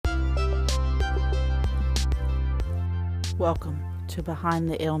Welcome to Behind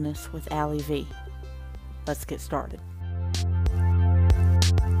the Illness with Allie V. Let's get started.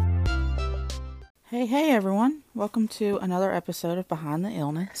 Hey everyone. Welcome to another episode of Behind the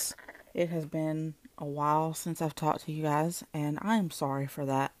Illness. It has been a while since I've talked to you guys, and I am sorry for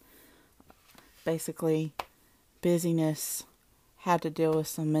that. Basically, busyness, had to deal with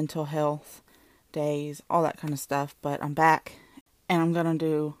some mental health days, all that kind of stuff, but I'm back, and I'm going to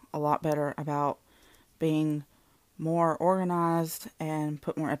do a lot better about being more organized and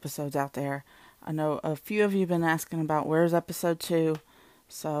put more episodes out there. I know a few of you have been asking about where's episode 2,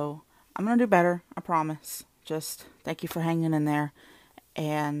 so I'm going to do better, I promise. Just thank you for hanging in there,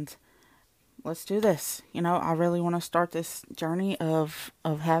 and let's do this. I really want to start this journey of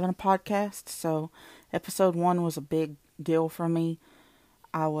having a podcast, so episode 1 was a big deal for me.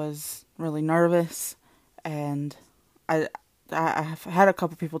 I was really nervous, and I've had a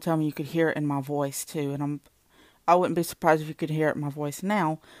couple people tell me you could hear it in my voice too, and I wouldn't be surprised if you could hear it in my voice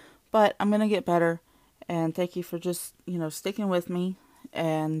now, but I'm going to get better, and thank you for just, sticking with me,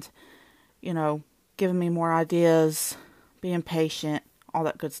 and, giving me more ideas, being patient, all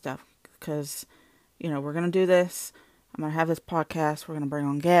that good stuff, because, we're going to do this. I'm going to have this podcast, we're going to bring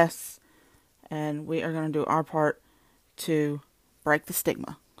on guests, and we are going to do our part to break the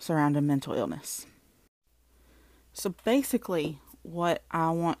stigma surrounding mental illness. So basically, what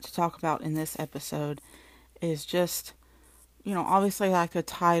I want to talk about in this episode is just, obviously like the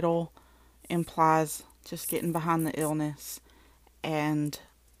title implies, just getting behind the illness. And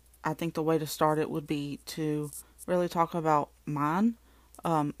I think the way to start it would be to really talk about mine.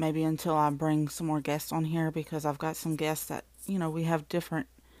 Maybe until I bring some more guests on here, because I've got some guests that, we have different,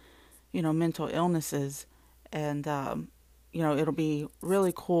 mental illnesses. And, it'll be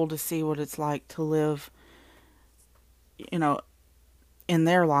really cool to see what it's like to live, in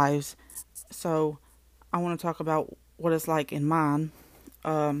their lives. So I want to talk about what it's like in mine.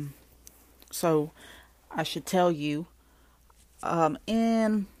 So I should tell you,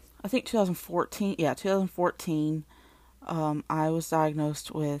 in, I think 2014, I was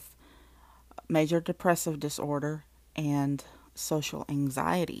diagnosed with major depressive disorder and social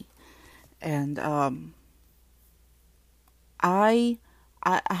anxiety. And, I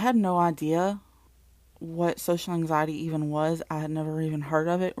had no idea what social anxiety even was. I had never even heard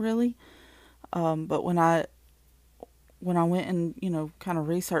of it really. But when I went and, kind of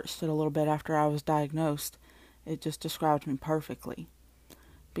researched it a little bit after I was diagnosed, it just described me perfectly.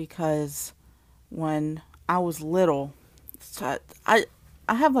 Because when I was little, so I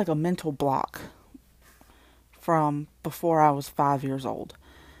have like a mental block from before I was 5 years old.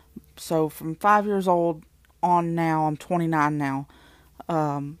 So from 5 years old on now, I'm 29 now,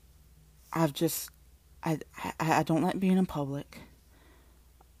 I don't like being in public.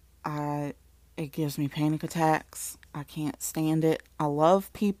 It gives me panic attacks. I can't stand it. I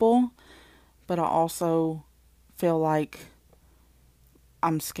love people, but I also feel like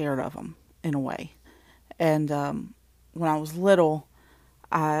I'm scared of them in a way. And when I was little,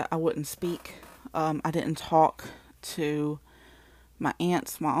 I wouldn't speak. I didn't talk to my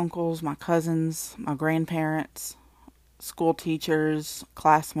aunts, my uncles, my cousins, my grandparents, school teachers,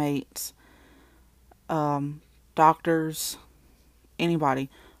 classmates, doctors, anybody.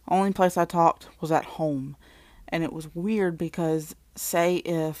 Only place I talked was at home. And it was weird because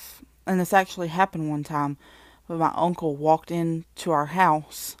and this actually happened one time, but my uncle walked into our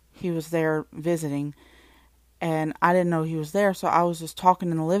house. He was there visiting, and I didn't know he was there, so I was just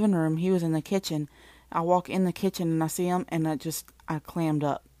talking in the living room. He was in the kitchen. I walk in the kitchen and I see him, and I clammed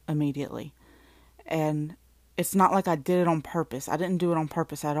up immediately. And it's not like I did it on purpose. I didn't do it on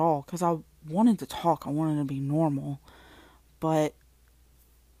purpose at all, because I wanted to talk. I wanted to be normal, but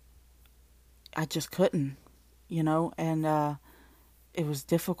I just couldn't, and it was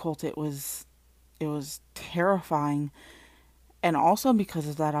difficult. It was terrifying. And also because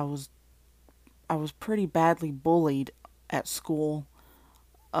of that, I was pretty badly bullied at school.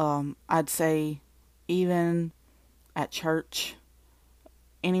 I'd say even at church,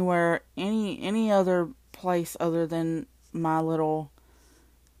 anywhere, any other place other than my little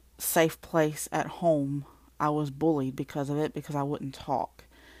safe place at home, I was bullied because of it, because I wouldn't talk.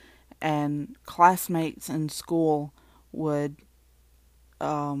 And classmates in school would,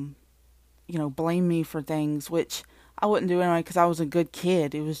 blame me for things, which I wouldn't do anyway, because I was a good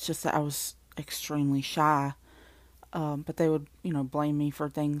kid. It was just that I was extremely shy. But they would, blame me for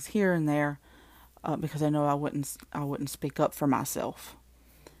things here and there, because they know I wouldn't speak up for myself.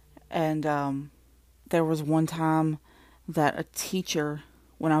 And there was one time that a teacher,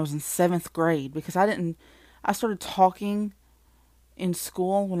 when I was in 7th grade, because I started talking in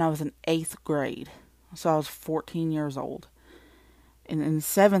school when I was in 8th grade. So I was 14 years old. And in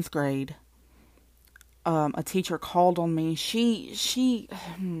 7th grade, a teacher called on me. I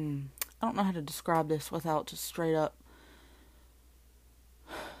don't know how to describe this without just straight up.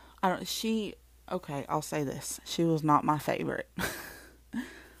 Okay, I'll say this. She was not my favorite.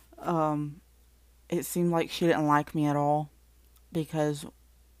 It seemed like she didn't like me at all because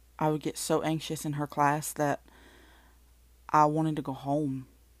I would get so anxious in her class that I wanted to go home.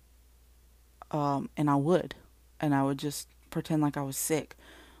 And I would just pretend like I was sick.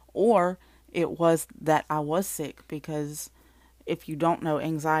 Or it was that I was sick, because if you don't know,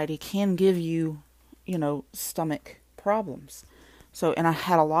 anxiety can give you, stomach problems. So, and I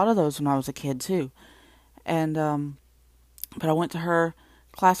had a lot of those when I was a kid too. And, but I went to her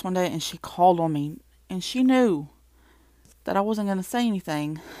class one day and she called on me, and she knew that I wasn't going to say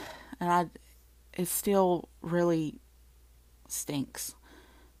anything. And it still really stinks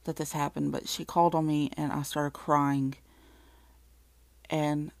that this happened, but she called on me and I started crying.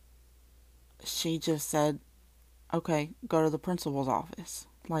 And she just said, okay, go to the principal's office.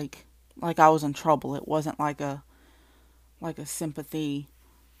 Like I was in trouble. It wasn't like a sympathy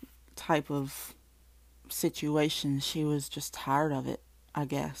type of situation. She was just tired of it, I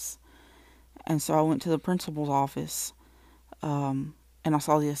guess. And so I went to the principal's office, and I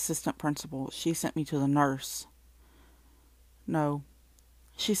saw the assistant principal. She sent me to the nurse. No,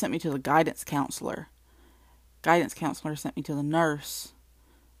 she sent me to the guidance counselor. Guidance counselor sent me to the nurse.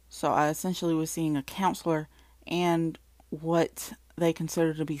 So I essentially was seeing a counselor and what they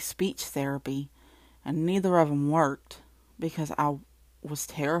considered to be speech therapy, and neither of them worked because I was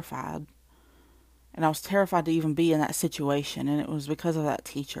terrified. And I was terrified to even be in that situation, and it was because of that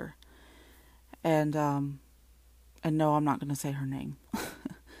teacher. And no, I'm not going to say her name.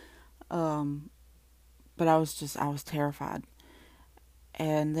 But I was terrified.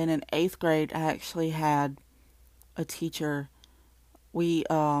 And then in 8th grade, I actually had a teacher. We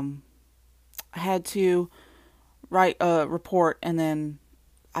had to write a report, and then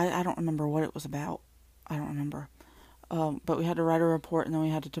I don't remember what it was about. I don't remember. But we had to write a report, and then we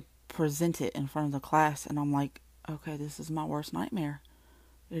had to present it in front of the class. And I'm like, okay, this is my worst nightmare.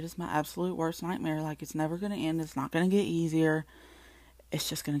 It is my absolute worst nightmare. Like, it's never going to end. It's not going to get easier. It's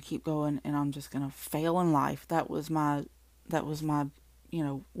just going to keep going, and I'm just going to fail in life. That was my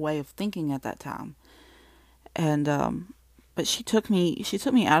way of thinking at that time. And but she took me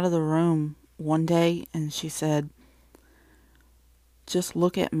out of the room one day, and she said, just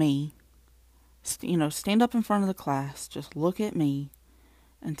look at me. Stand up in front of the class, just look at me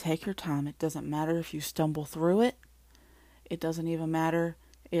and take your time. It doesn't matter if you stumble through it. It doesn't even matter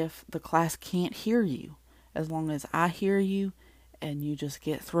if the class can't hear you, as long as I hear you and you just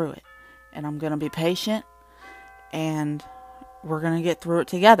get through it. And I'm going to be patient, and we're going to get through it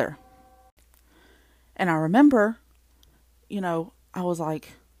together. And I remember, I was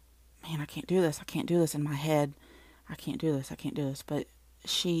like, man, I can't do this in my head. I can't do this. But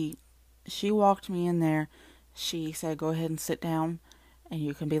she walked me in there. She said, go ahead and sit down, and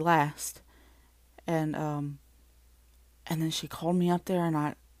you can be last. And then she called me up there, and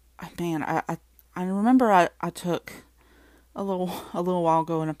I remember I took a little while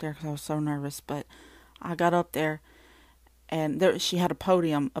going up there because I was so nervous. But I got up there, and she had a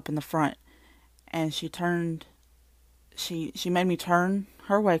podium up in the front, and she made me turn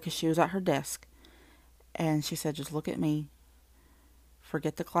her way because she was at her desk, and she said, just look at me,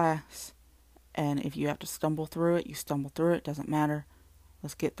 forget the class, and if you have to stumble through it, you stumble through it, doesn't matter,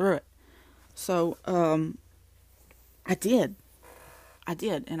 let's get through it. So I did,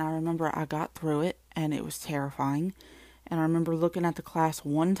 and I remember I got through it, and it was terrifying. And I remember looking at the class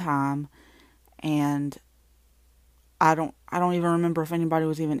one time, and I don't even remember if anybody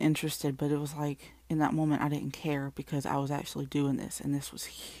was even interested, but it was like, in that moment, I didn't care because I was actually doing this, and this was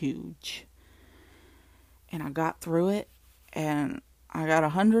huge. And I got through it, and I got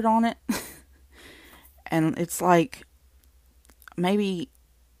 100 on it. And it's like, maybe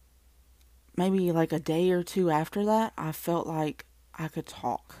like a day or two after that, I felt like I could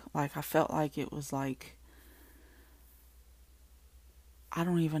talk. Like, I felt like it was like, I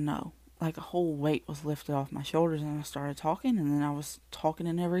don't even know. Like, a whole weight was lifted off my shoulders, and I started talking, and then I was talking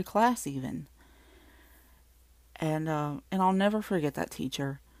in every class even. And I'll never forget that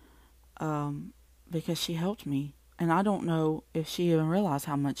teacher, because she helped me. And I don't know if she even realized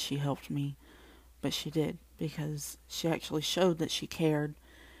how much she helped me, but she did, because she actually showed that she cared.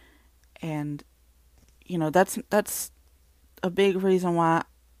 And, that's a big reason why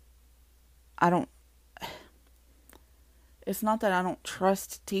it's not that I don't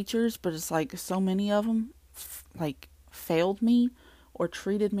trust teachers, but it's like so many of them failed me or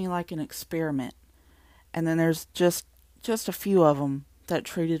treated me like an experiment. And then there's just a few of them that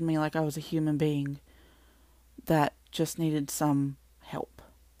treated me like I was a human being that just needed some help,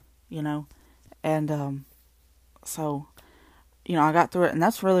 you know? And so, I got through it, and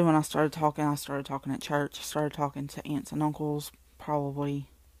that's really when I started talking. I started talking at church. I started talking to aunts and uncles probably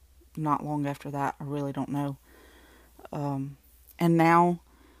not long after that. I really don't know. And now,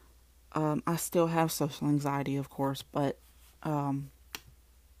 I still have social anxiety, of course, but, and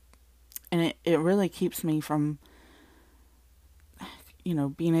it really keeps me from,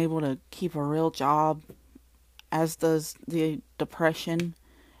 being able to keep a real job, as does the depression.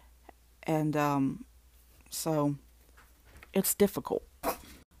 And, so it's difficult.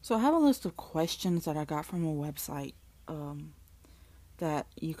 So I have a list of questions that I got from a website, that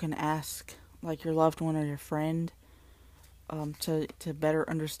you can ask, like, your loved one or your friend, to better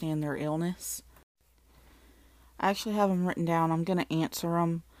understand their illness. I actually have them written down. I'm going to answer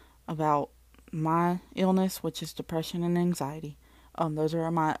them about my illness, which is depression and anxiety. Those are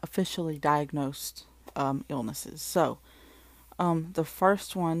my officially diagnosed illnesses. So, the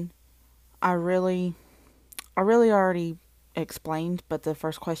first one, I really already explained, but the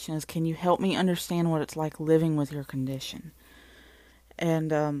first question is, can you help me understand what it's like living with your condition?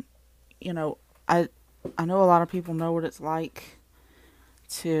 And, I know a lot of people know what it's like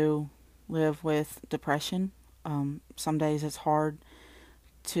to live with depression. Some days it's hard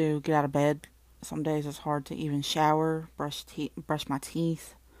to get out of bed. Some days it's hard to even shower, brush my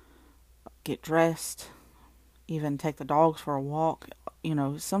teeth, get dressed, even take the dogs for a walk.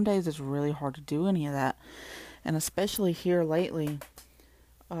 Some days it's really hard to do any of that. And especially here lately,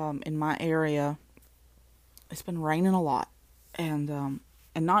 in my area, it's been raining a lot. And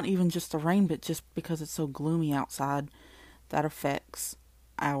not even just the rain, but just because it's so gloomy outside, that affects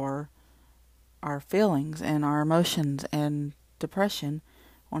our feelings and our emotions and depression.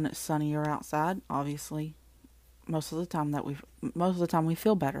 When it's sunnier outside, obviously, most of the time we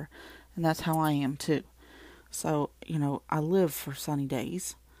feel better, and that's how I am too. So, I live for sunny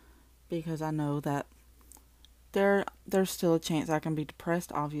days because I know that there's still a chance I can be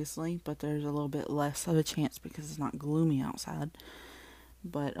depressed, obviously, but there's a little bit less of a chance because it's not gloomy outside.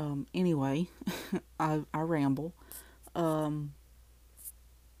 But anyway, I ramble. But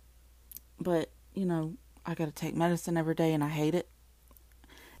I gotta take medicine every day, and I hate it.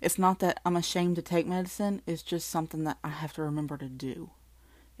 It's not that I'm ashamed to take medicine. It's just something that I have to remember to do,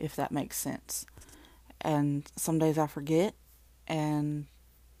 if that makes sense. And some days I forget, and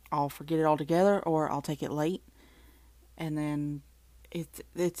I'll forget it altogether, or I'll take it late. And then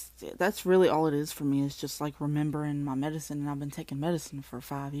that's really all it is for me. Is just like remembering my medicine. And I've been taking medicine for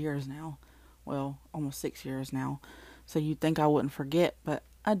 5 years now. Well, almost 6 years now. So you'd think I wouldn't forget, but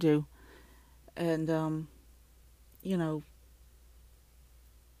I do. And,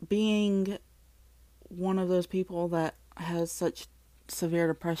 being one of those people that has such severe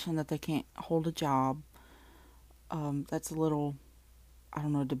depression that they can't hold a job, that's a little, I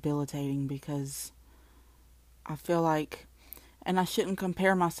don't know, debilitating, because I feel like, and I shouldn't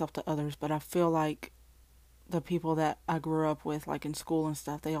compare myself to others, but I feel like the people that I grew up with, like in school and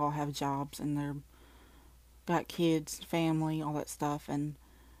stuff, they all have jobs and they're got kids, family, all that stuff, and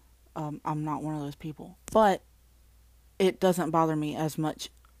I'm not one of those people. But it doesn't bother me as much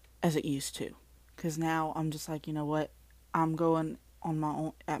as it used to, because now I'm just like, you know what, I'm going on my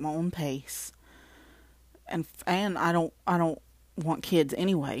own at my own pace, and I don't want kids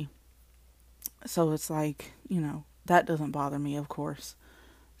anyway, so it's like, that doesn't bother me, of course.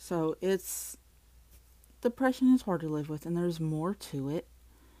 So depression is hard to live with, and there's more to it.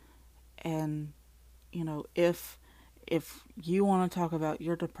 And if you want to talk about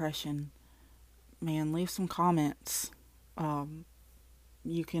your depression, man, leave some comments.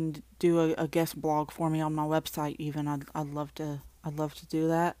 You can do a guest blog for me on my website even. I'd love to do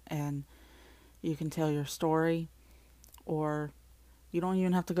that, and you can tell your story, or you don't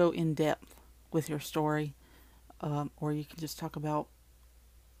even have to go in depth with your story, or you can just talk about,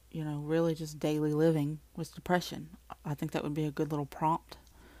 really just daily living with depression. I think that would be a good little prompt.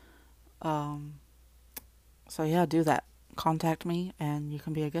 So yeah, do that. Contact me, and you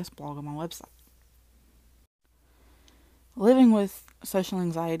can be a guest blog on my website. Living with social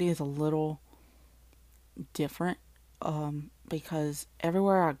anxiety is a little different, because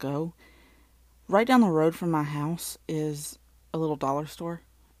everywhere I go, right down the road from my house is a little dollar store,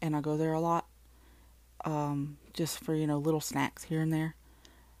 and I go there a lot, just for, little snacks here and there.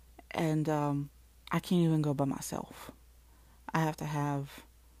 And I can't even go by myself. I have to have,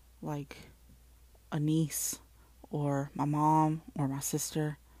 like, a niece, or my mom, or my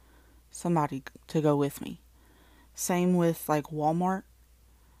sister, somebody to go with me. Same with, like, Walmart.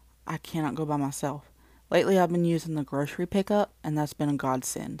 I cannot go by myself. Lately I've been using the grocery pickup, and that's been a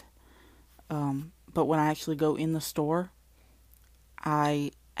godsend. But when I actually go in the store,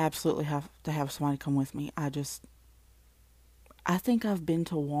 I absolutely have to have somebody come with me. I think I've been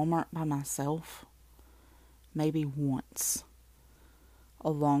to Walmart by myself maybe once a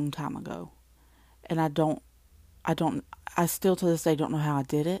long time ago. And I still to this day don't know how I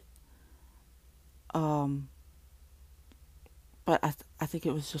did it. But I think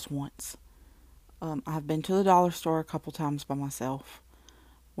it was just once. I've been to the dollar store a couple times by myself.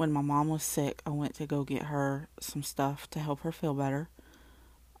 When my mom was sick, I went to go get her some stuff to help her feel better.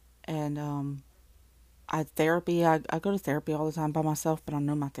 And I go to therapy all the time by myself, but I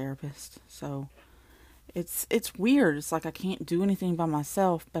know my therapist. So it's weird. It's like I can't do anything by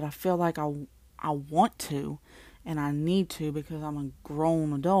myself, but I feel like I want to, and I need to because I'm a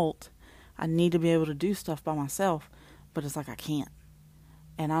grown adult. I need to be able to do stuff by myself, but it's like I can't.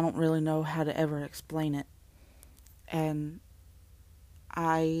 And I don't really know how to ever explain it. And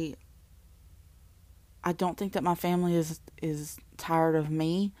I don't think that my family is tired of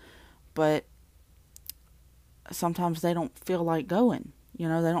me, but sometimes they don't feel like going. They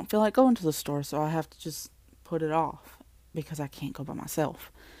don't feel like going to the store, so I have to just put it off because I can't go by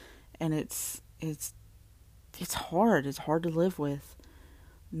myself. And it's hard. It's hard to live with,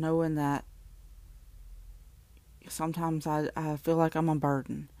 knowing that sometimes I feel like I'm a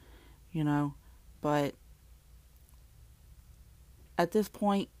burden, but at this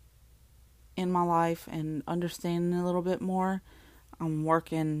point in my life and understanding a little bit more, I'm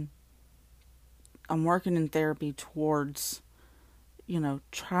working in therapy towards,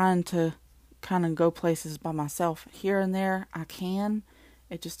 trying to kind of go places by myself. Here and there I can.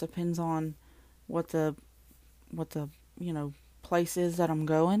 It just depends on what the place is that I'm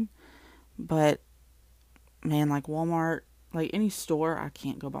going. But man, like Walmart, like any store, I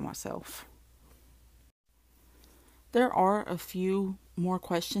can't go by myself. There are a few more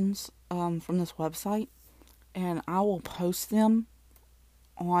questions from this website, and I will post them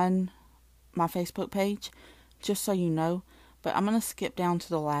on my Facebook page, just so you know. But I'm going to skip down to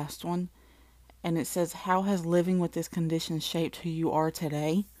the last one, and it says, how has living with this condition shaped who you are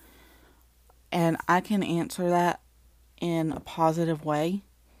today? And I can answer that in a positive way.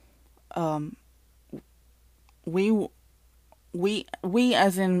 We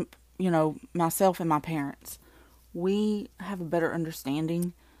as in, myself and my parents, we have a better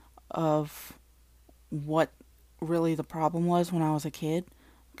understanding of what really the problem was when I was a kid,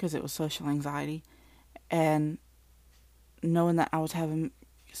 because it was social anxiety. And knowing that I was having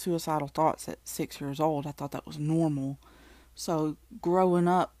suicidal thoughts at 6 years old, I thought that was normal. So growing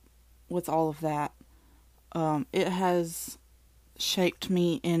up with all of that, it has shaped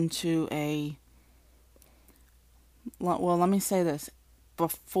me into let me say this.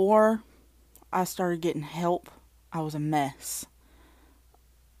 Before I started getting help, I was a mess.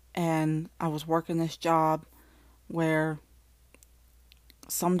 And I was working this job where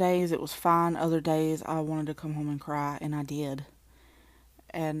some days it was fine, other days I wanted to come home and cry, and I did.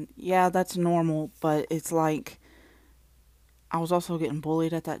 And yeah, that's normal, but it's like I was also getting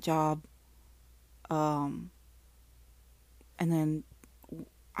bullied at that job. And then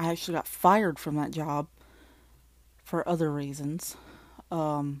I actually got fired from that job for other reasons.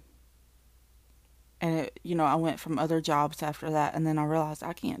 And I went from other jobs after that, and then I realized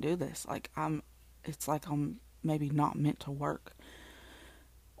I can't do this. It's like I'm maybe not meant to work.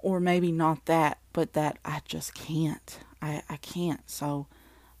 Or maybe not that, but that I just can't. I can't. So,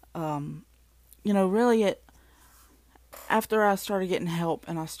 really after I started getting help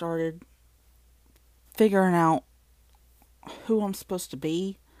and I started figuring out who I'm supposed to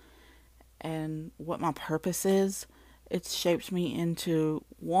be and what my purpose is, it's shaped me into,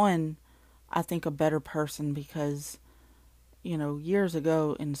 one, I think a better person, because, years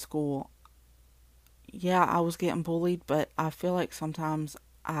ago in school, yeah, I was getting bullied, but I feel like sometimes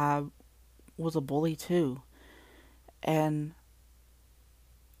I was a bully too. And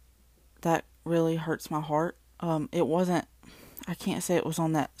that really hurts my heart. It wasn't, I can't say it was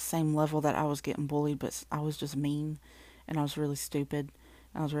on that same level that I was getting bullied, but I was just mean, and I was really stupid,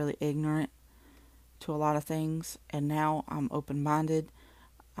 and I was really ignorant to a lot of things. And now I'm open-minded.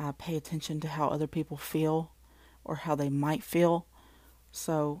 I pay attention to how other people feel, or how they might feel.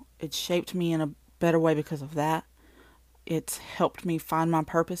 So it shaped me in a better way because of that. It's helped me find my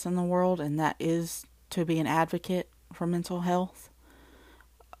purpose in the world, and that is to be an advocate for mental health.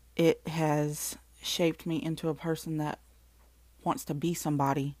 It has shaped me into a person that wants to be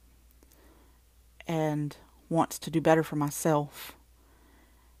somebody and wants to do better for myself.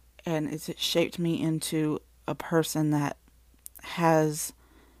 And it's shaped me into a person that has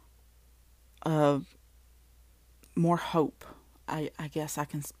a more hope. I guess I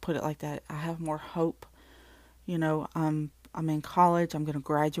can put it like that. I have more hope. I'm in college. I'm going to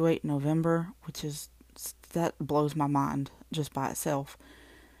graduate in November, that blows my mind just by itself.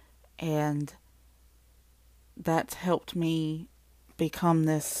 And that's helped me become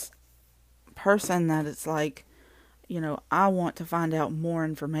this person that it's like, I want to find out more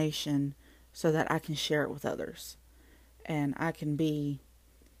information so that I can share it with others. And I can be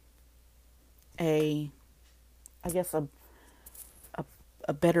a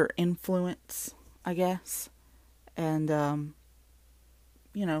better influence, I guess. And,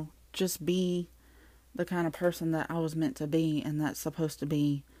 just be the kind of person that I was meant to be, and that's supposed to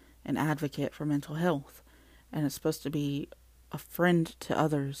be an advocate for mental health. And it's supposed to be a friend to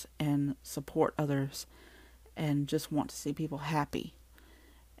others and support others and just want to see people happy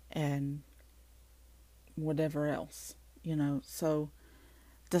and whatever else, So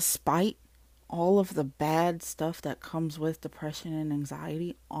despite all of the bad stuff that comes with depression and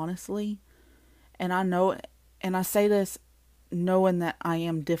anxiety, honestly, and I know, and I say this knowing that I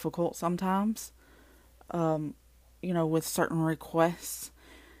am difficult sometimes, with certain requests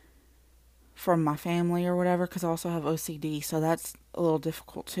from my family or whatever, because I also have OCD, so that's a little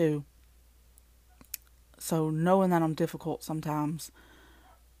difficult too. So knowing that I'm difficult sometimes,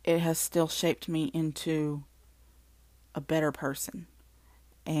 it has still shaped me into a better person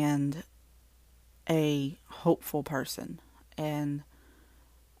and a hopeful person and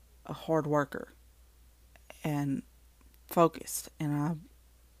a hard worker and focused. And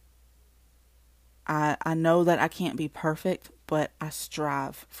I know that I can't be perfect, but I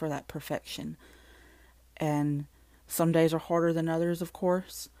strive for that perfection. And some days are harder than others, of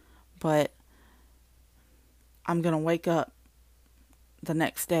course, but I'm going to wake up the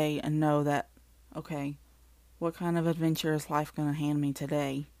next day and know that, okay, what kind of adventure is life going to hand me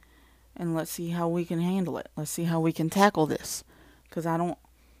today? And let's see how we can handle it. Let's see how we can tackle this. Because I don't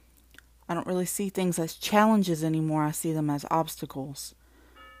really see things as challenges anymore. I see them as obstacles.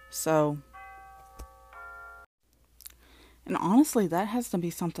 So, and honestly, that has to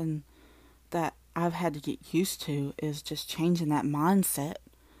be something that I've had to get used to, is just changing that mindset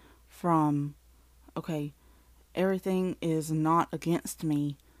from, okay, everything is not against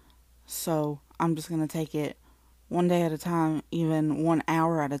me, so I'm just going to take it one day at a time, even 1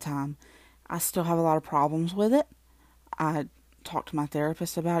 hour at a time. I still have a lot of problems with it. I talk to my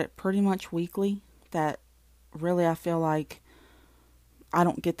therapist about it pretty much weekly, that really I feel like I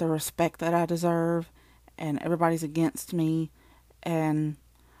don't get the respect that I deserve, and everybody's against me, and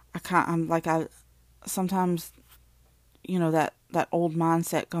I sometimes, that old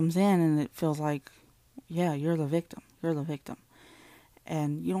mindset comes in, and it feels like, yeah, you're the victim. You're the victim.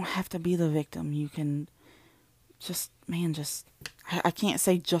 And you don't have to be the victim. You can I can't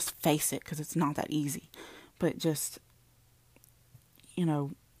say just face it, because it's not that easy. But just,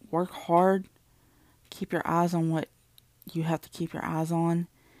 work hard. Keep your eyes on what you have to keep your eyes on.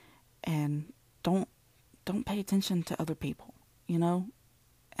 And don't pay attention to other people,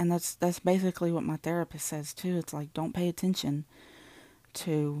 And that's basically what my therapist says too. It's like, don't pay attention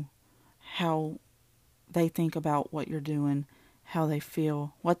to how they think about what you're doing, how they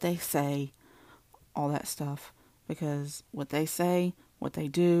feel, what they say, all that stuff. Because what they say, what they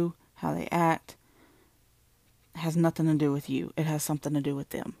do, how they act, has nothing to do with you. It has something to do with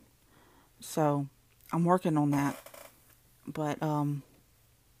them. So, I'm working on that. But,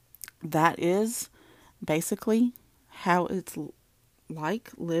 that is basically how it's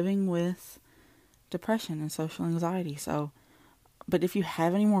like living with depression and social anxiety. So, but if you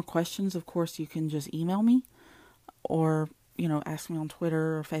have any more questions, of course, you can just email me or, ask me on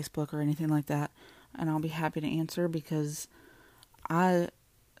Twitter or Facebook or anything like that. And I'll be happy to answer, because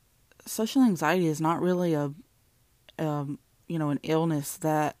social anxiety is not really an illness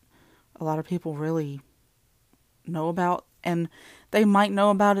that a lot of people really know about. And they might know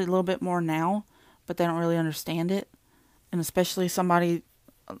about it a little bit more now, but they don't really understand it. And especially somebody,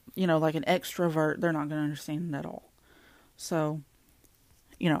 like an extrovert, they're not going to understand it at all. So,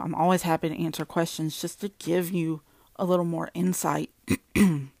 I'm always happy to answer questions just to give you a little more insight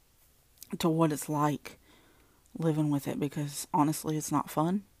to what it's like living with it, because honestly, it's not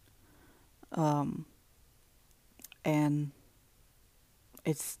fun. And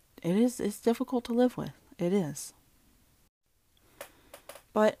it's difficult to live with. It is.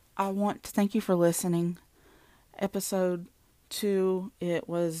 But I want to thank you for listening. Episode 2, it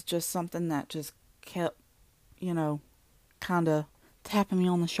was just something that just kept, kind of tapping me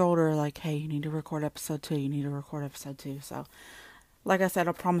on the shoulder, like, hey, you need to record episode 2, you need to record episode 2. So, like I said,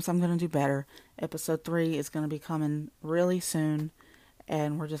 I promise I'm going to do better. Episode 3 is going to be coming really soon,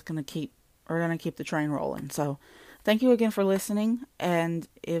 and we're going to keep the train rolling. So, thank you again for listening. And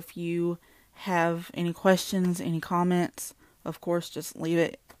if you have any questions, any comments, of course, just leave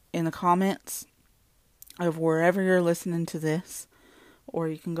it in the comments of wherever you're listening to this. Or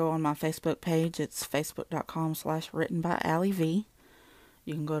you can go on my Facebook page. It's facebook.com/written by Allie V.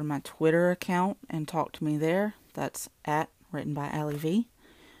 You can go to my Twitter account and talk to me there. That's at written by Allie V.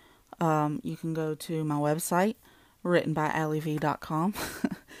 You can go to my website, writtenbyalliev.com,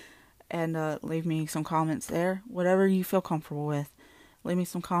 and leave me some comments there. Whatever you feel comfortable with. Leave me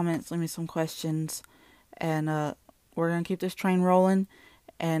some comments, leave me some questions, and we're going to keep this train rolling.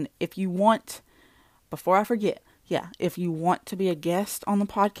 And if you want, before I forget, if you want to be a guest on the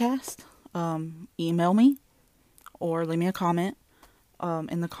podcast, email me or leave me a comment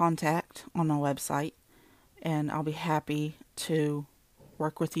in the contact on my website, and I'll be happy to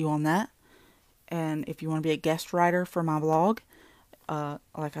work with you on that. And if you want to be a guest writer for my blog,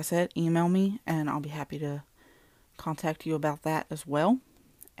 like I said, email me, and I'll be happy to contact you about that as well.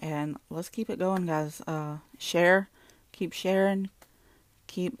 And let's keep it going, guys. Share, keep sharing,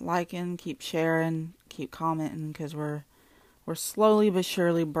 keep liking, keep sharing, keep commenting, because we're slowly but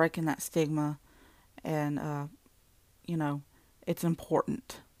surely breaking that stigma. And it's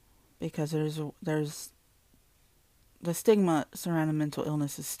important, because there's the stigma surrounding mental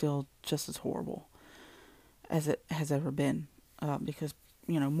illness is still just as horrible as it has ever been, because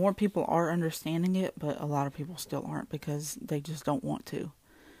more people are understanding it, but a lot of people still aren't, because they just don't want to.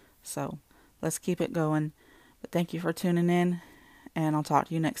 So let's keep it going. But thank you for tuning in, and I'll talk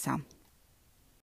to you next time.